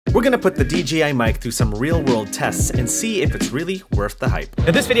we're gonna put the DJI Mic through some real-world tests and see if it's really worth the hype.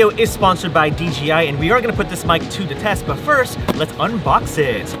 Now this video is sponsored by DJI, and we are gonna put this mic to the test, but first, let's unbox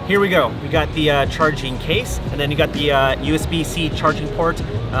it. Here we go. We got the charging case, and then you got the USB-C charging port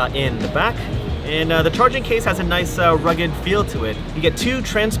in the back. And the charging case has a nice rugged feel to it. You get two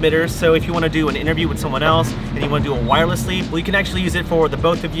transmitters, so if you want to do an interview with someone else and you want to do it wirelessly, well, you can actually use it for the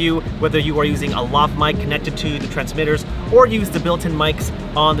both of you, whether you are using a lav mic connected to the transmitters or use the built-in mics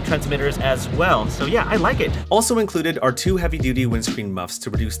on the transmitters as well. So yeah, I like it. Also included are two heavy-duty windscreen muffs to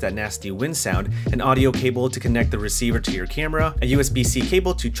reduce that nasty wind sound, an audio cable to connect the receiver to your camera, a USB-C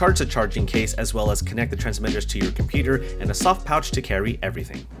cable to charge the charging case, as well as connect the transmitters to your computer, and a soft pouch to carry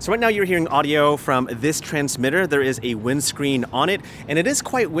everything. So right now you're hearing audio from this transmitter. There is a windscreen on it, and it is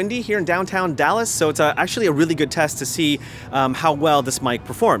quite windy here in downtown Dallas, so it's actually a really good test to see how well this mic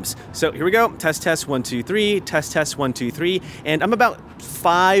performs. So here we go. Test, 1, 2, 3. Test, 1, 2, 3. And I'm about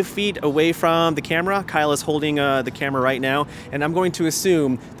 5 feet away from the camera. Kyle is holding the camera right now, and I'm going to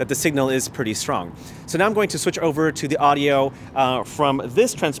assume that the signal is pretty strong. So now I'm going to switch over to the audio from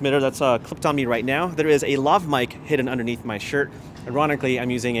this transmitter that's clipped on me right now. There is a lav mic hidden underneath my shirt. Ironically,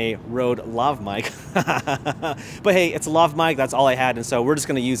 I'm using a Rode lav mic, but hey, it's a lav mic, that's all I had, and so we're just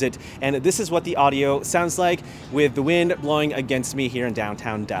gonna use it. And this is what the audio sounds like with the wind blowing against me here in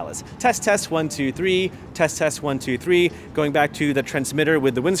downtown Dallas. Test, 1, 2, 3. Test, 1, 2, 3. Going back to the transmitter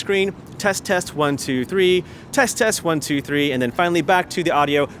with the windscreen. Test, 1, 2, 3. Test, 1, 2, 3. And then finally back to the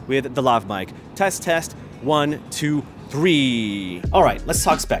audio with the lav mic. Test, 1, 2, 3. All right, let's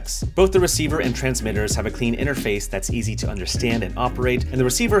talk specs. Both the receiver and transmitters have a clean interface that's easy to understand and operate, and the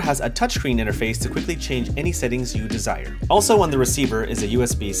receiver has a touchscreen interface to quickly change any settings you desire. Also on the receiver is a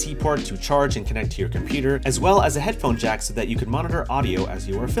USB-C port to charge and connect to your computer, as well as a headphone jack so that you can monitor audio as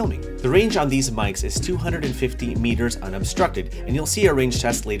you are filming. The range on these mics is 250 meters unobstructed, and you'll see a range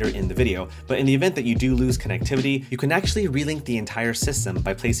test later in the video, but in the event that you do lose connectivity, you can actually relink the entire system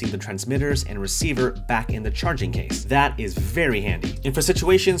by placing the transmitters and receiver back in the charging case. That is very handy. And for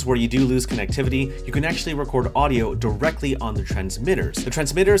situations where you do lose connectivity, you can actually record audio directly on the transmitters. The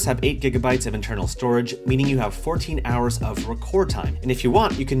transmitters have 8 gigabytes of internal storage, meaning you have 14 hours of record time. And if you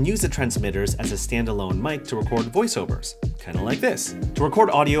want, you can use the transmitters as a standalone mic to record voiceovers, kind of like this. To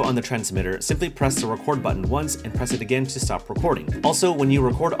record audio on the transmitter, simply press the record button once and press it again to stop recording. Also, when you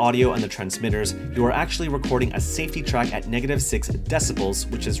record audio on the transmitters, you are actually recording a safety track at -6 decibels,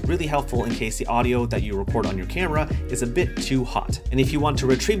 which is really helpful in case the audio that you record on your camera is a bit too hot. And if you want to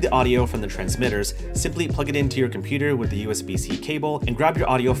retrieve the audio from the transmitters, simply plug it into your computer with the USB-C cable and grab your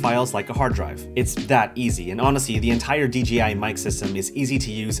audio files like a hard drive. It's that easy, and honestly, the entire DJI mic system is easy to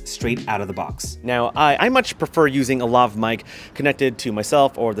use straight out of the box. Now, I much prefer using a lav mic connected to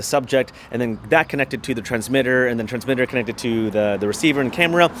myself or the subject, and then that connected to the transmitter, and then transmitter connected to the receiver and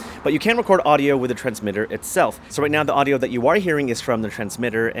camera, but you can record audio with the transmitter itself. So right now, the audio that you are hearing is from the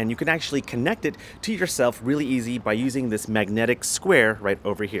transmitter, and you can actually connect it to yourself really easy by using this magnetic square right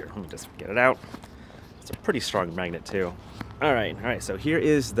over here. Let me just get it out. It's a pretty strong magnet too. All right, so here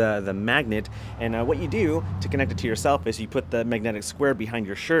is the magnet, and what you do to connect it to yourself is you put the magnetic square behind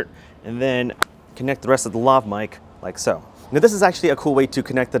your shirt and then connect the rest of the lav mic like so. Now this is actually a cool way to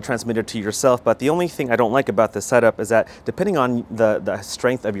connect the transmitter to yourself, but the only thing I don't like about this setup is that depending on the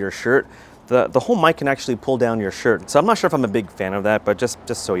strength of your shirt, the whole mic can actually pull down your shirt. So I'm not sure if I'm a big fan of that, but just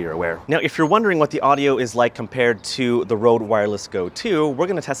so you're aware. Now, if you're wondering what the audio is like compared to the Rode Wireless Go 2, we're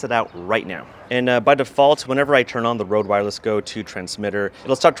gonna test it out right now. And by default, whenever I turn on the Rode Wireless Go 2 transmitter,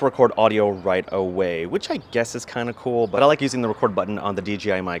 it'll start to record audio right away, which I guess is kind of cool, but I like using the record button on the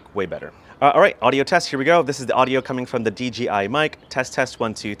DJI mic way better. All right, audio test, here we go. This is the audio coming from the DJI mic. Test,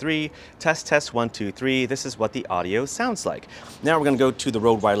 1, 2, 3. Test, 1, 2, 3. This is what the audio sounds like. Now we're gonna go to the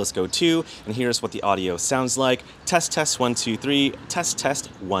Rode Wireless Go 2, and here's what the audio sounds like. Test, 1, 2, 3.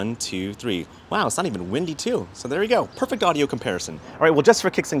 Test, 1, 2, 3. Wow, it's not even windy too. So there you go, perfect audio comparison. All right, well, just for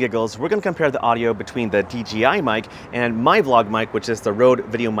kicks and giggles, we're gonna compare the audio between the DJI mic and my vlog mic, which is the Rode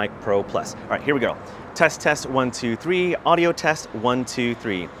Video Mic Pro Plus. All right, here we go. Test, 1, 2, 3. Audio test, 1, 2,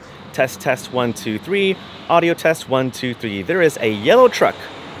 3. Test, 1, 2, 3. Audio test, 1, 2, 3. There is a yellow truck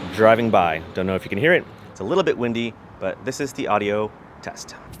driving by. Don't know if you can hear it. It's a little bit windy, but this is the audio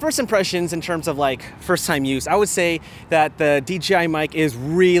test. First impressions in terms of like first time use, I would say that the DJI mic is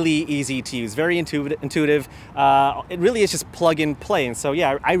really easy to use, very intuitive. It really is just plug and play. And so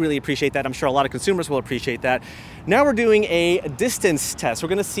yeah, I really appreciate that. I'm sure a lot of consumers will appreciate that. Now we're doing a distance test. We're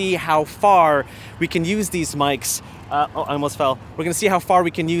gonna see how far we can use these mics. Oh, I almost fell. We're gonna see how far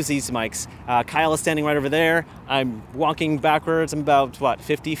we can use these mics. Kyle is standing right over there. I'm walking backwards. I'm about, what,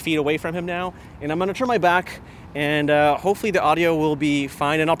 50 feet away from him now. And I'm gonna turn my back and hopefully the audio will be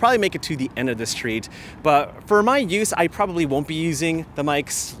fine, and I'll probably make it to the end of the street. But for my use, I probably won't be using the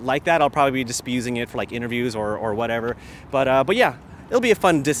mics like that. I'll probably just be using it for like interviews or whatever. But yeah, it'll be a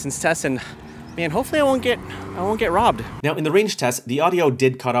fun distance test, and man, hopefully I won't get robbed. Now in the range test, the audio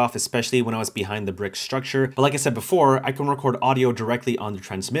did cut off, especially when I was behind the brick structure. But like I said before, I can record audio directly on the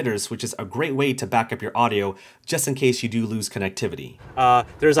transmitters, which is a great way to back up your audio just in case you do lose connectivity.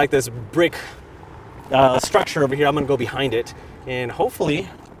 There's like this brick structure over here. I'm gonna go behind it, and hopefully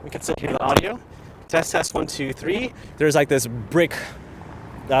we can still hear the audio. Test 1 2 3. There's like this brick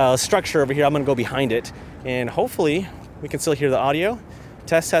structure over here. I'm gonna go behind it, and hopefully we can still hear the audio.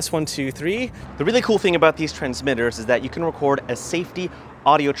 Test 1 2 3. The really cool thing about these transmitters is that you can record a safety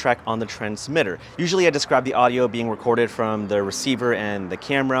audio track on the transmitter. Usually I describe the audio being recorded from the receiver and the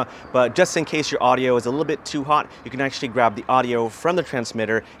camera, but just in case your audio is a little bit too hot, you can actually grab the audio from the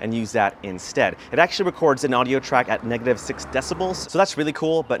transmitter and use that instead. It actually records an audio track at -6 decibels, so that's really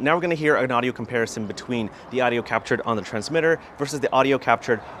cool. But now we're gonna hear an audio comparison between the audio captured on the transmitter versus the audio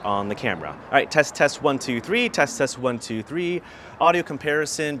captured on the camera. All right, test 1 2 3, test 1 2 3. Audio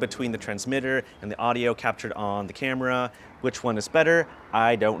comparison between the transmitter and the audio captured on the camera. Which one is better?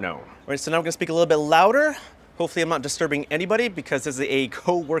 I don't know. All right, so now we're gonna speak a little bit louder. Hopefully I'm not disturbing anybody because this is a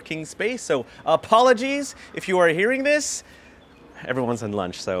co-working space, so apologies if you are hearing this. Everyone's on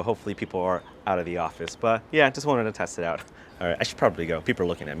lunch, so hopefully people are out of the office. But yeah, just wanted to test it out. All right, I should probably go. People are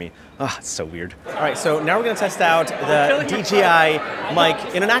looking at me. Ah, it's so weird. All right, so now we're gonna test out the DJI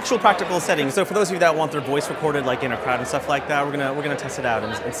Mic in an actual practical setting. So for those of you that want their voice recorded like in a crowd and stuff like that, we're gonna test it out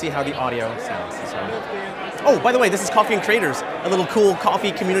and see how the audio sounds. So. Oh, by the way, this is Coffee and Creators, a little cool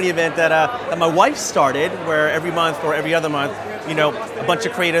coffee community event that my wife started, where every month or every other month, you know, a bunch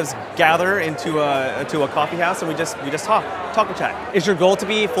of creatives gather into a coffee house, and we just talk and chat. Is your goal to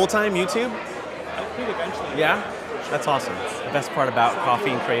be full-time YouTube? I think eventually. Yeah, that's awesome. The best part about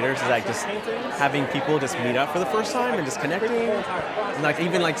Coffee and Creators is like just having people just meet up for the first time and just connecting, and like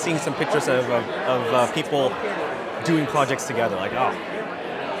even like seeing some pictures of people doing projects together. Like, oh,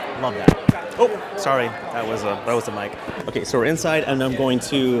 love that. Oh, sorry, that was a mic. Okay, so we're inside, and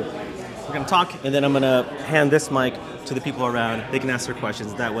we're gonna talk, and then I'm gonna hand this mic to the people around. They can ask their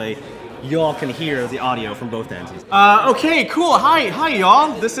questions. That way, y'all can hear the audio from both ends. Okay, cool. Hi,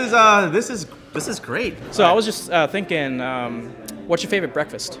 y'all. This is great. So I was just thinking, what's your favorite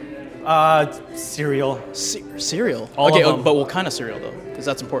breakfast? Cereal. Cereal? All okay, of them. But what kind of cereal though? Because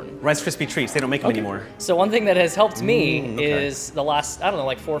that's important. Rice Krispie treats. They don't make them anymore. So one thing that has helped me is the last, I don't know,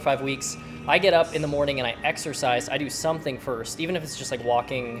 like 4 or 5 weeks, I get up in the morning and I exercise. I do something first, even if it's just like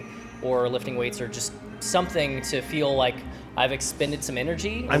walking or lifting weights or just something to feel like I've expended some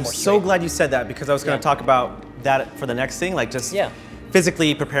energy. I'm so glad you said that, because I was going to talk about that for the next thing, like just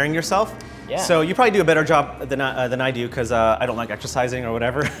physically preparing yourself. Yeah. So you probably do a better job than I do, because I don't like exercising or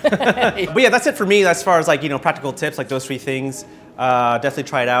whatever. But yeah, that's it for me as far as like, you know, practical tips, like those 3 things. Definitely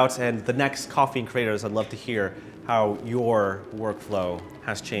try it out. And the next Coffee and Creators, I'd love to hear how your workflow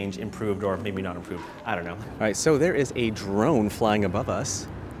has changed, improved, or maybe not improved. I don't know. All right, so there is a drone flying above us.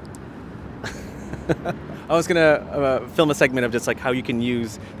 I was gonna film a segment of just like how you can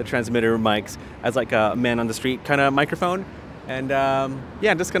use the transmitter mics as like a man on the street kind of microphone. And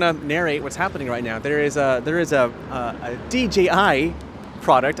yeah, I'm just gonna narrate what's happening right now. There is a DJI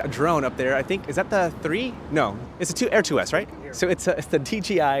product, a drone up there. I think, is that the 3? No, it's a Air 2S, right? So it's the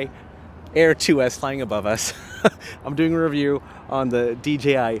DJI Air 2S flying above us. I'm doing a review on the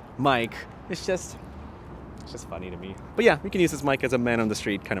DJI Mic. It's just funny to me. But yeah, we can use this mic as a man on the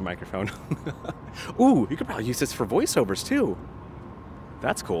street kind of microphone. Ooh, you could probably use this for voiceovers too.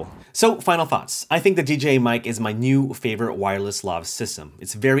 That's cool. So, final thoughts. I think the DJI Mic is my new favorite wireless lav system.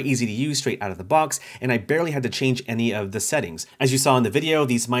 It's very easy to use straight out of the box, and I barely had to change any of the settings. As you saw in the video,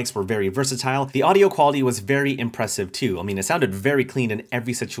 these mics were very versatile. The audio quality was very impressive too. I mean, it sounded very clean in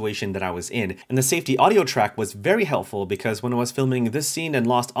every situation that I was in. And the safety audio track was very helpful, because when I was filming this scene and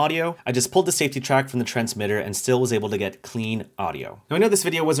lost audio, I just pulled the safety track from the transmitter and still was able to get clean audio. Now, I know this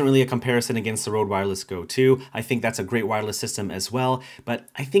video wasn't really a comparison against the Rode Wireless Go 2. I think that's a great wireless system as well, but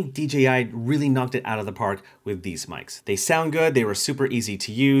I think DJI really knocked it out of the park with these mics. They sound good, they were super easy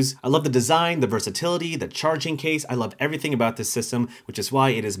to use. I love the design, the versatility, the charging case. I love everything about this system, which is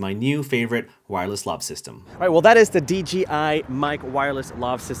why it is my new favorite wireless lav system. All right, well, that is the DJI Mic wireless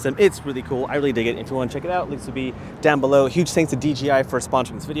lav system. It's really cool. I really dig it. If you want to check it out, links will be down below. Huge thanks to DJI for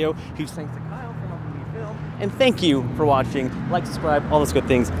sponsoring this video. Huge thanks to Kyle for helping me film. And thank you for watching. Like, subscribe, all those good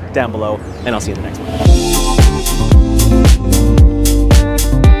things down below, and I'll see you in the next one.